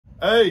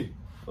Hey,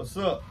 what's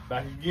up?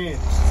 Back again.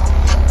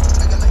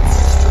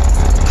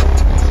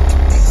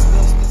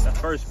 That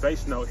first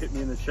bass note hit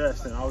me in the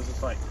chest, and I was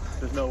just like,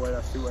 there's no way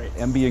that's 2/8.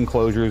 MB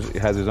Enclosures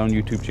has his own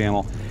YouTube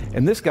channel,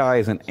 and this guy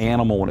is an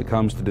animal when it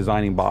comes to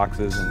designing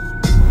boxes.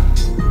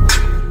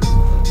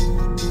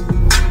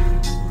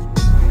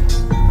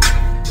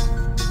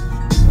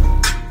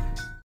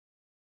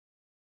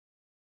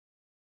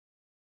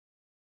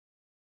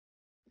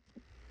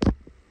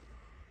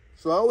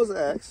 So I was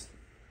asked,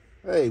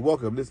 hey,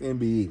 welcome, this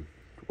MBE.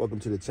 Welcome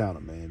to the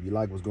channel, man. If you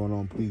like what's going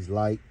on, please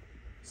like,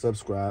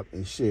 subscribe,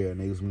 and share.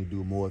 Enables me to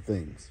do more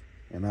things.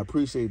 And I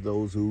appreciate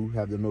those who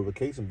have the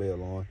notification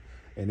bell on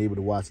and able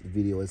to watch the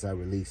video as I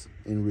release them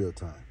in real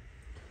time.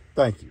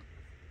 Thank you.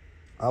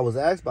 I was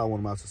asked by one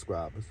of my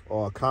subscribers,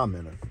 or a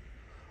commenter,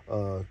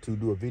 to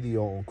do a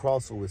video on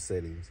crossover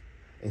settings.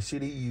 And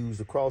should he use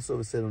the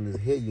crossover setting on his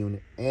head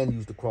unit and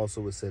use the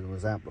crossover setting on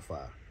his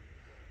amplifier?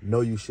 No,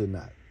 you should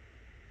not.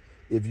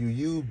 If you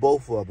use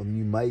both of them,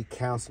 you might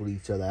cancel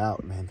each other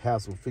out and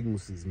have some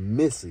frequencies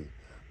missing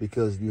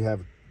because you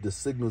have the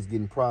signals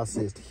getting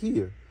processed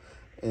here.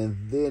 And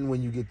then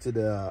when you get to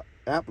the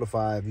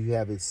amplifier, if you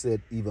have it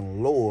set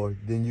even lower,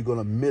 then you're going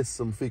to miss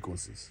some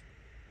frequencies.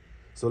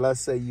 So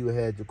let's say you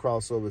had your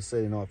crossover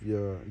setting off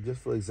your,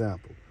 just for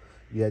example,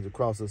 you had your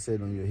crossover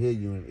setting on your head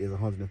unit is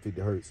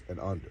 150 hertz and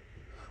under.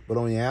 But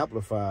on your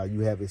amplifier, you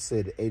have it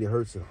set at 80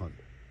 hertz and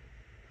under.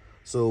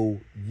 So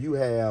you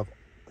have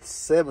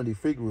 70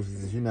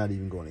 frequencies that you're not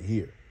even going to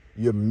hear.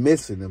 You're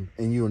missing them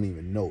and you don't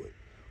even know it.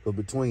 But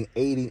between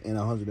 80 and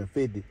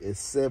 150 is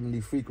 70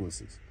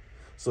 frequencies.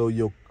 So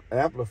your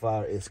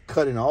amplifier is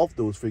cutting off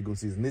those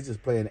frequencies and it's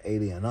just playing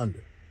 80 and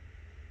under.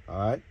 All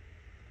right.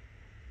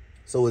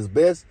 So it's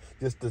best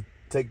just to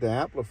take the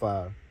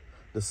amplifier,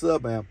 the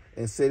sub amp,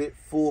 and set it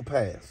full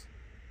pass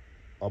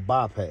or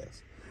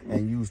bypass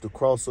and use the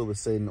crossover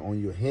setting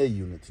on your head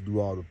unit to do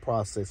all the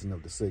processing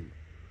of the signal.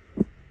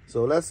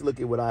 So let's look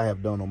at what I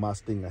have done on my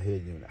Stinger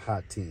head unit,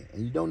 Hot 10.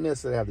 And you don't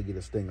necessarily have to get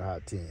a Stinger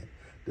Hot 10.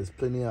 There's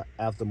plenty of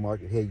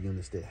aftermarket head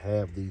units that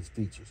have these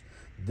features.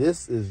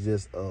 This is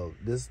just,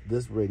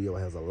 this radio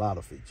has a lot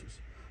of features.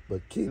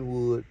 But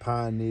Kenwood,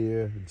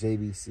 Pioneer,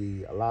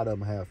 JVC, a lot of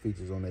them have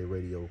features on their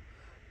radio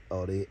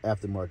or their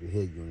aftermarket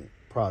head unit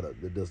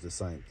product that does the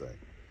same thing.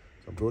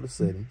 So I go to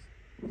settings.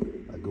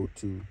 I go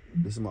to,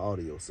 this is my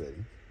audio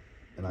settings.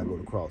 And I go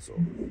to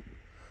crossover.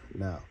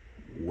 Now,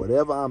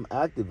 whatever I'm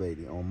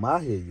activating on my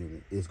head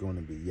unit is going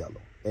to be yellow.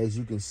 As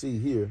you can see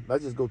here,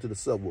 let's just go to the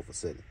subwoofer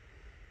setting.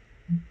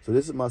 So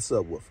this is my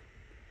subwoofer.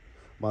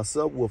 My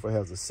subwoofer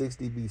has a 6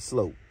 dB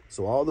slope.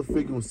 So all the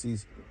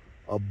frequencies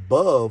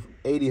above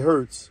 80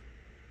 hertz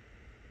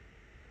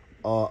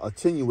are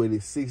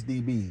attenuated 6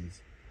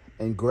 dBs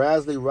and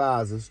gradually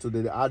rises so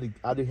that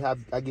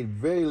I get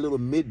very little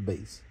mid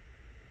bass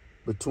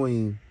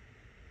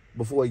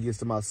before it gets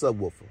to my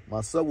subwoofer. My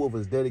subwoofer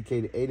is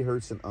dedicated 80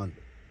 hertz and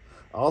under.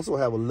 I also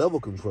have a level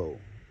control.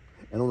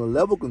 And on the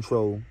level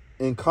control,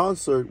 in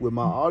concert with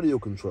my audio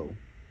control,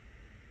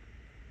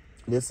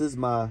 the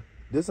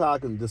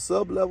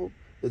sub level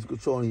is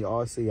controlling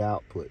your RC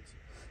outputs.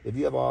 If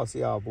you have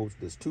RC outputs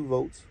that's 2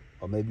 volts,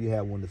 or maybe you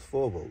have one that's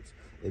 4 volts,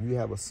 if you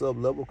have a sub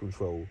level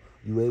control,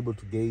 you're able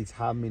to gauge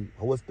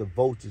what's the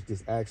voltage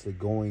that's actually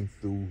going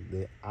through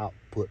the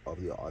output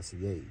of your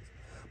RCAs.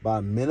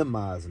 By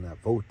minimizing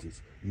that voltage,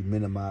 you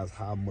minimize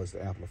how much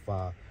the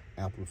amplifier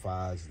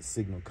amplifies the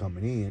signal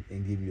coming in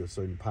and give you a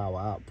certain power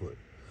output.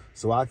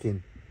 So I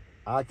can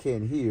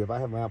hear, if I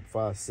have an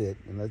amplifier set,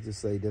 and let's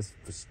just say this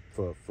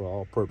for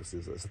all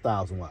purposes, it's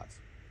 1,000 watts.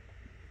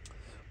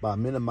 By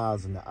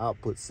minimizing the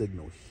output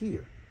signal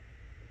here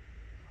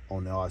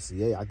on the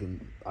RCA, I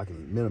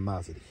can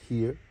minimize it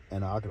here,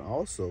 and I can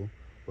also,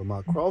 with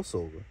my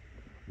crossover,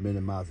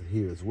 minimize it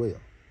here as well.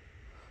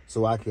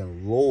 So I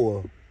can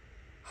lower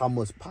how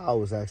much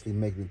power is actually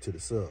making it to the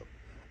sub.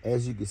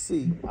 As you can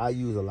see, I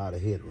use a lot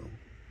of headroom.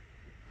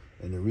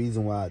 And the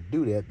reason why I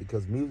do that,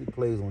 because music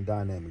plays on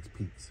dynamics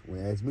peaks.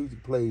 As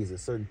music plays at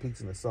certain peaks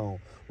in the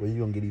song, where you're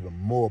going to get even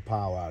more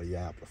power out of your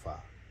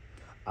amplifier.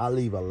 I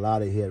leave a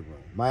lot of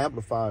headroom. My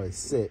amplifier is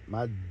set,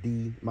 my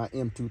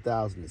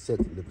M2000 is set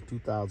to deliver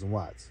 2,000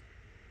 watts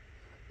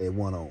at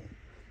 1 ohm.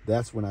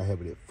 That's when I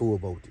have it at full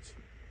voltage.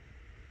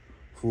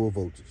 Full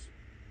voltage.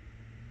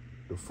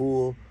 The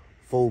full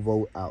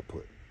 4-volt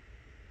output.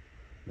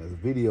 Now, the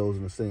videos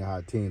in the Stinger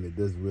Hot 10, it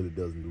really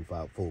doesn't do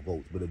 4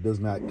 volts, but it does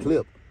not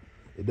clip.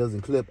 It doesn't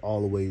clip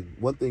all the way.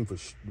 One thing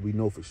we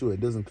know for sure, it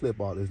doesn't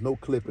clip all. There's no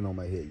clipping on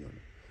my head unit,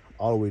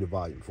 all the way to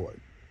volume 40.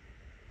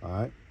 All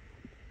right.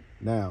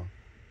 Now,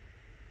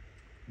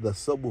 the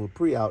subwoofer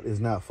pre-out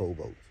is not 4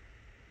 volts.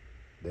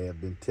 They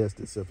have been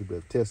tested. Some people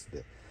have tested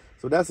that.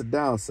 So that's a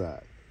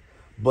downside.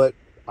 But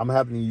I'm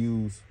having to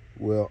use,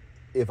 well,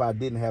 if I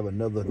didn't have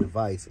another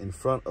device in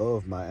front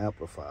of my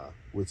amplifier,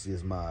 which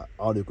is my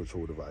audio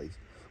control device,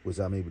 which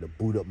I'm able to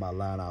boot up my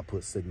line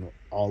output signal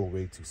all the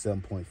way to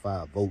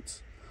 7.5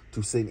 volts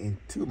to send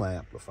into my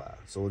amplifier.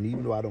 So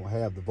even though I don't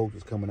have the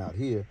voltage coming out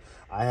here,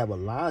 I have a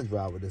line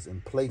driver that's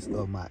in place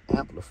of my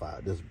amplifier,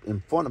 that's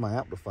in front of my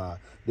amplifier,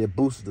 that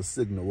boosts the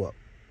signal up.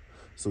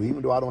 So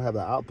even though I don't have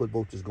the output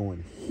voltage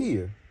going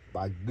here,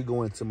 by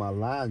going to my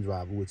line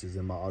driver, which is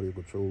in my audio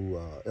control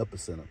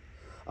epicenter,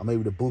 I'm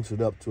able to boost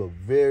it up to a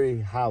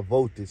very high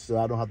voltage so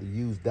I don't have to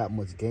use that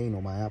much gain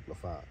on my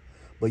amplifier.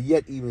 But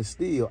yet, even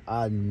still,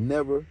 I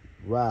never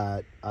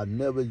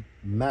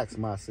max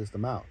my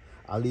system out.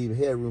 I leave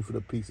headroom for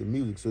the piece of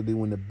music so that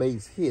when the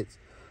bass hits,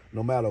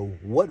 no matter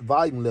what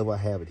volume level I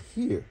have it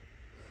here,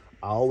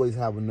 I always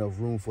have enough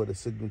room for the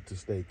signal to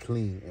stay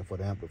clean and for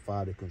the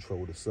amplifier to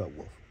control the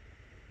subwoofer.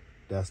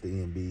 That's the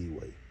MBE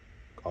way.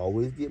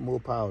 Always get more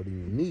power than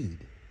you need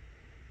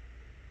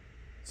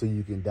so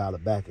you can dial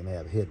it back and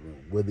have headroom,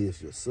 whether it's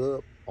your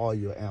sub or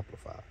your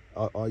amplifier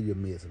or your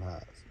mids and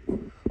highs.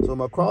 So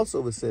my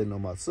crossover setting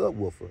on my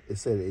subwoofer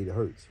is set at 80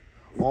 hertz.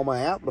 On my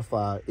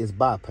amplifier, it's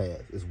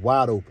bypass. It's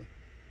wide open.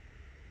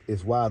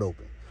 It's wide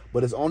open.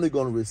 But it's only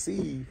going to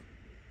receive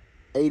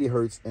 80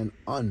 hertz and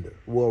under.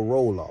 Well,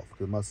 roll off,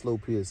 because my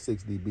slope here is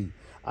 6 dB.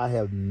 I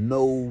have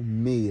no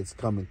mids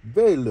coming,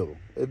 very little,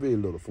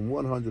 from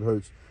 100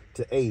 hertz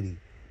to 80.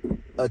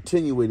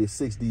 Attenuated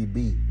 6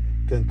 dB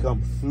can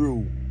come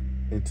through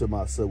into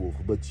my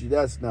subwoofer, but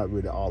that's not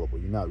really audible.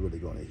 You're not really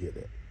going to hear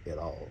that at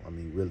all. I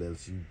mean, really,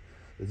 there's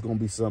going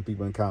to be some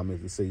people in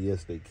comments that say,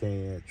 yes, they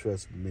can,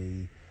 trust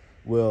me.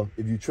 Well,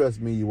 if you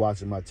trust me, you're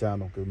watching my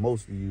channel, because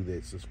most of you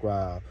that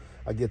subscribe,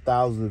 I get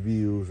thousands of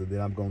views, and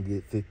then I'm going to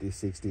get 50,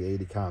 60,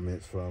 80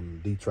 comments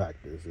from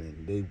detractors,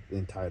 and they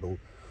entitled,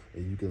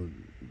 and you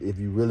can, if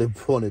you really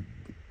want to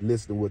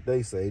listen to what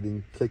they say,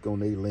 then click on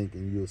their link,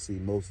 and you'll see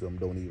most of them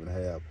don't even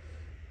have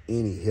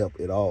any help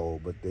at all,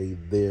 but they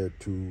there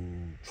to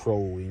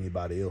troll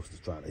anybody else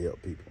that's trying to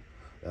help people.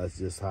 That's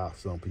just how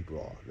some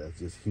people are. That's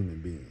just human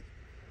beings.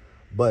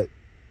 But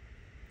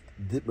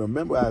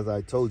remember, as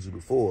I told you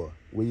before,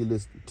 when you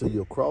listen to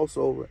your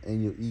crossover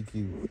and your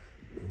EQ,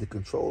 the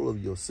control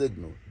of your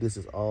signal, this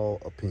is all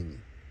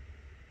opinion.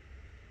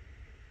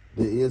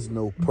 There is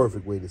no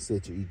perfect way to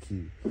set your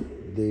EQ.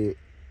 The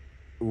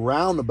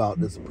roundabout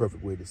is a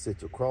perfect way to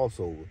set your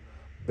crossover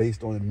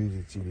based on the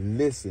music you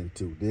listen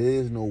to. There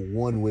is no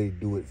one way to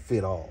do it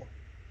fit all.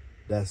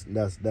 That's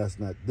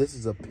not. This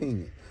is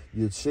opinion.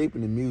 You're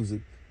shaping the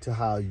music to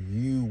how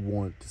you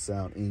want it to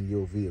sound in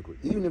your vehicle.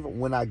 Even if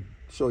when I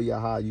show you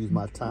how I use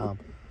my time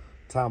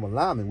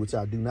alignment, which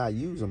I do not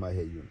use on my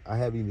head unit, I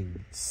haven't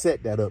even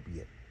set that up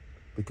yet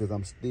because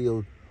I'm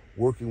still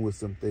working with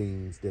some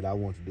things that I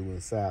want to do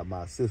inside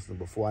my system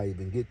before I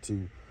even get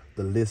to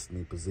the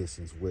listening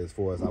positions, where as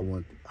far as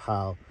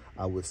how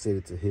I would set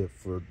it to here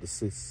for the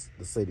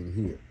setting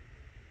here,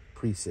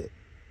 preset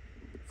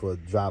for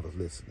drivers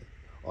listening,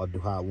 or do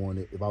how I want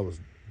it. If I was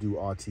do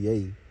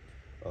RTA,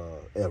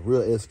 a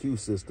real SQ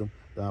system,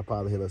 then I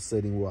probably have a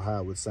setting where how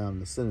it would sound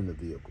in the center of the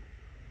vehicle.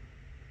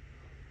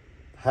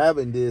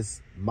 Having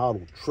this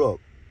model truck,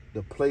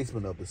 the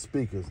placement of the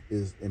speakers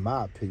is, in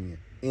my opinion,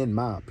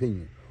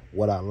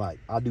 what I like.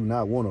 I do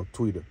not want a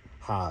tweeter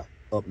high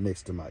up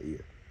next to my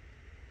ear.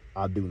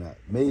 I do not.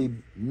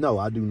 No,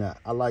 I do not.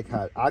 I like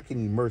how I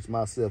can immerse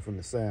myself in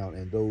the sound,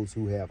 and those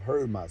who have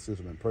heard my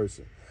system in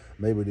person,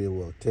 maybe they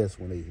will attest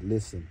when they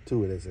listen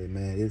to it. They say,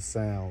 man, it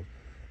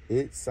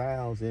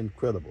sounds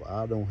incredible.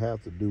 I don't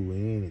have to do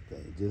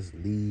anything. Just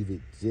leave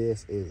it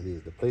just as it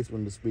is. The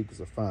placement of the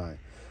speakers are fine.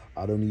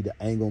 I don't need to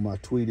angle my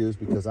tweeters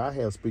because I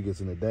have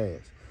speakers in the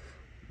dash.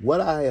 What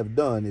I have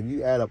done, if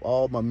you add up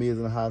all my mids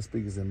and high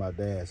speakers in my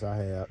dash, I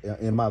have,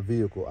 in my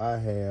vehicle, I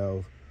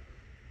have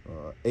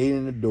 8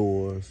 in the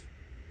doors,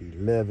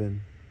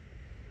 11,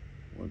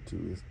 1,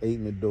 2, it's 8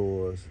 in the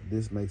doors.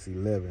 This makes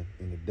 11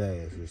 in the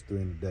dash. There's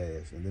 3 in the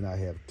dash. And then I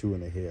have 2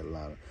 in the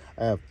headliner.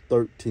 I have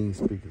 13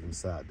 speakers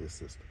inside this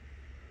system.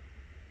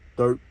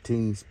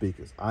 13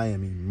 speakers. I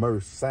am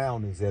immersed.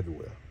 Sound is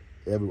everywhere.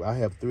 I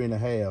have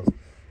 3.5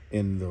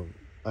 in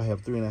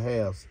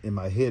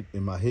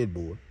my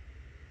headboard.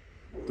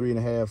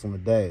 3.5 on the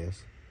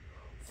dash.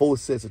 4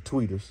 sets of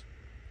tweeters.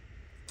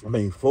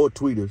 4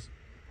 tweeters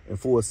and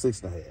 4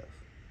 6.5.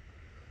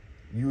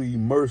 You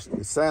immerse,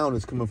 the sound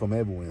is coming from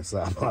everywhere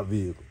inside my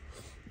vehicle.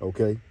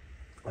 Okay?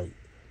 Right.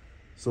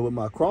 So with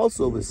my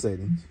crossover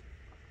settings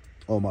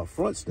on my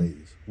front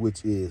stage,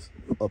 which is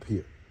up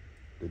here,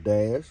 the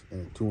dash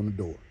and the 2 on the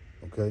door.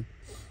 Okay?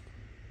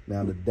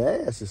 Now the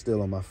dash is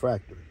still on my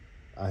factory.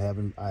 I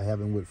haven't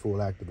went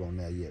full active on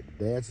that yet. The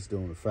dash is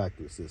still on the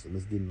factory system.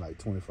 It's getting like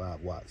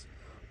 25 watts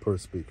per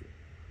speaker.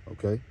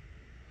 Okay?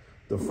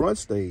 The front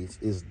stage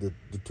is the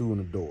 2 on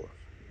the door.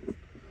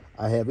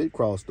 I have it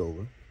crossed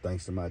over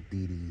thanks to my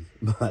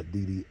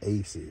DD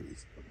A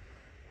series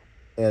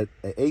at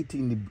an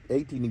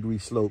 18 degree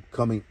slope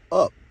coming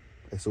up.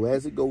 And so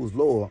as it goes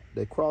lower,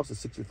 that crosses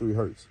 63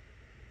 hertz.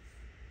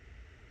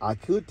 I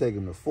could take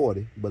them to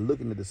 40, but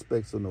looking at the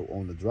specs on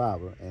the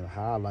driver and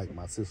how I like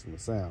my system to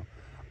sound,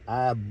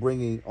 I'm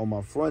bringing on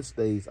my front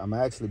stage, I'm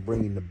actually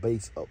bringing the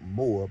bass up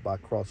more by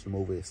crossing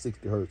them over at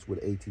 60 hertz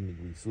with an 18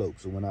 degree slope.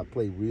 So when I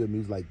play real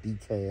music like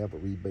decaf or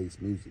re-bass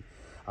music,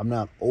 I'm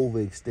not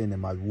overextending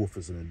my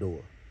woofers in the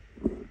door.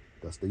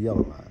 That's the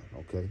yellow line,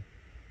 okay?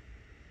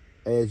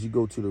 As you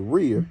go to the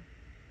rear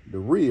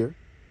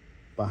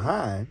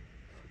behind,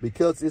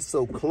 because it's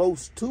so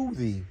close to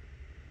the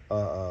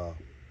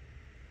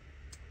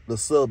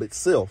sub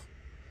itself,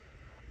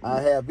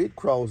 I have it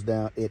crossed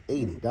down at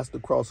 80. That's the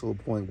crossover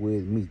point where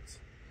it meets.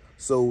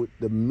 So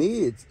the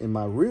mids in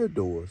my rear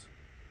doors,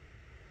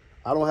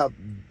 I don't have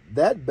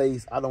that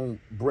bass. I don't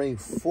bring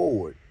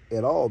forward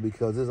at all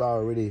because it's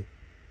already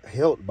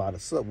held by the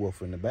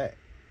subwoofer in the back.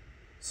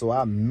 So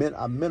I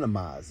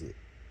minimize it.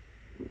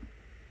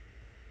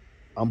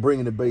 I'm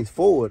bringing the bass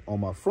forward on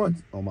my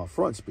front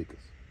speakers.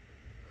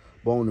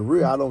 But on the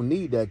rear, I don't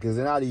need that because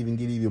then I'd even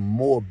get even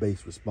more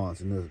bass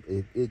response. And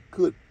it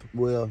could,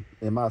 well,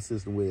 in my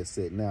system where it's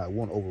set now, it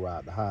won't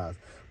override the highs.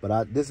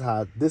 But this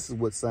is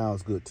what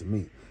sounds good to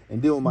me.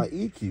 And then with my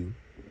EQ,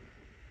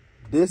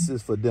 this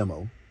is for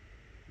demo.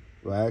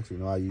 Well, actually,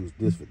 no, I use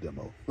this for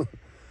demo.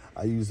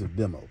 I use it for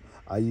demo.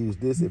 I use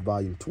this at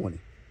volume 20.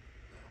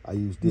 I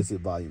use this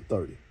at volume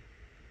 30.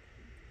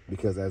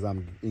 Because as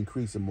I'm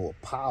increasing more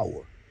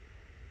power,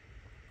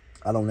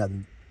 I don't have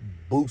to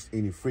boost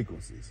any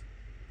frequencies.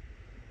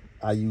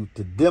 I use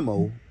to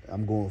demo,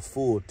 I'm going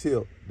full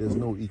tilt. There's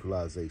no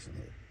equalization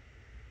here.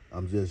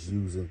 I'm just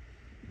using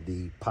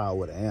the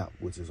power of the amp,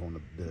 which is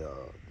on the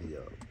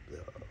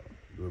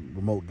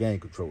remote gain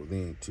control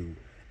then to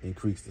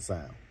increase the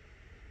sound.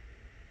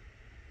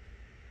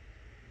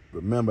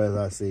 Remember, as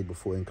I said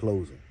before in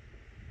closing,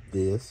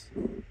 your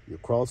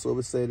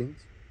crossover settings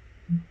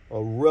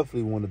are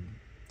roughly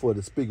for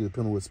the speakers,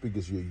 depending on what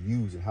speakers you're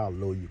using, how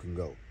low you can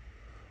go.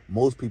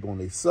 Most people on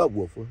their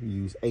subwoofer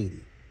use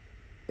 80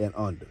 and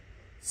under.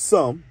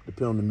 Some,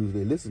 depending on the music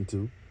they listen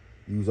to,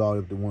 use all the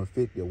way up to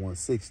 150 or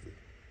 160.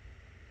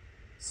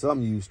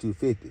 Some use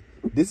 250.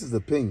 This is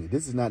opinion.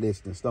 This is not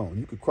etched in stone.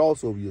 You could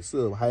cross over your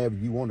sub however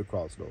you want to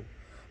cross it over.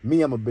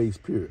 Me, I'm a bass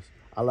purist.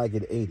 I like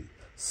it at 80.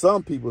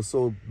 Some people,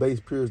 so bass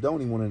purists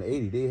don't even want it at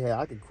 80.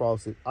 I could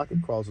cross it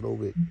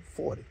over at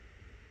 40.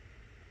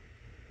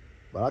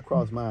 But I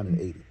cross mine at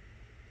 80.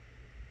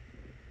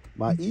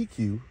 My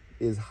EQ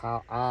is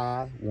how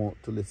I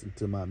want to listen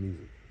to my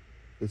music.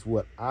 It's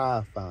what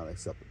I found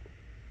acceptable.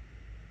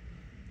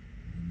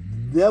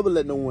 Never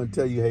let no one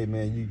tell you, hey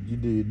man,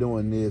 you're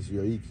doing this,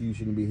 your EQ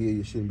shouldn't be here,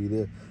 you shouldn't be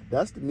there.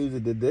 That's the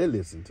music that they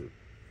listen to.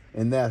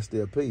 And that's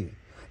their opinion.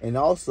 And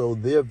also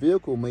their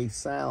vehicle may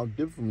sound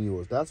different from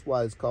yours. That's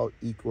why it's called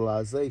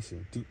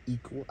equalization, to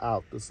equal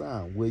out the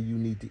sound. Where you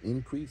need to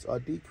increase or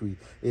decrease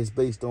is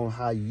based on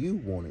how you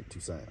want it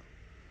to sound.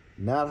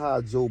 Not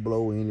how Joe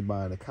Blow or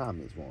anybody in the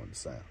comments want it to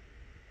sound.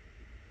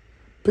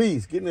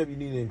 Peace. Get in there if you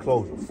need an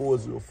enclosure.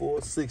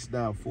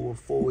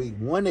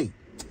 404-694-4818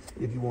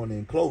 if you want an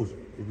enclosure.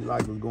 If you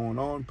like what's going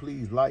on,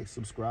 please like,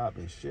 subscribe,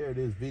 and share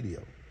this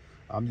video.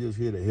 I'm just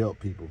here to help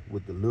people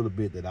with the little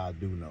bit that I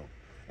do know.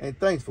 And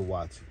thanks for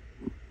watching.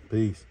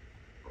 Peace.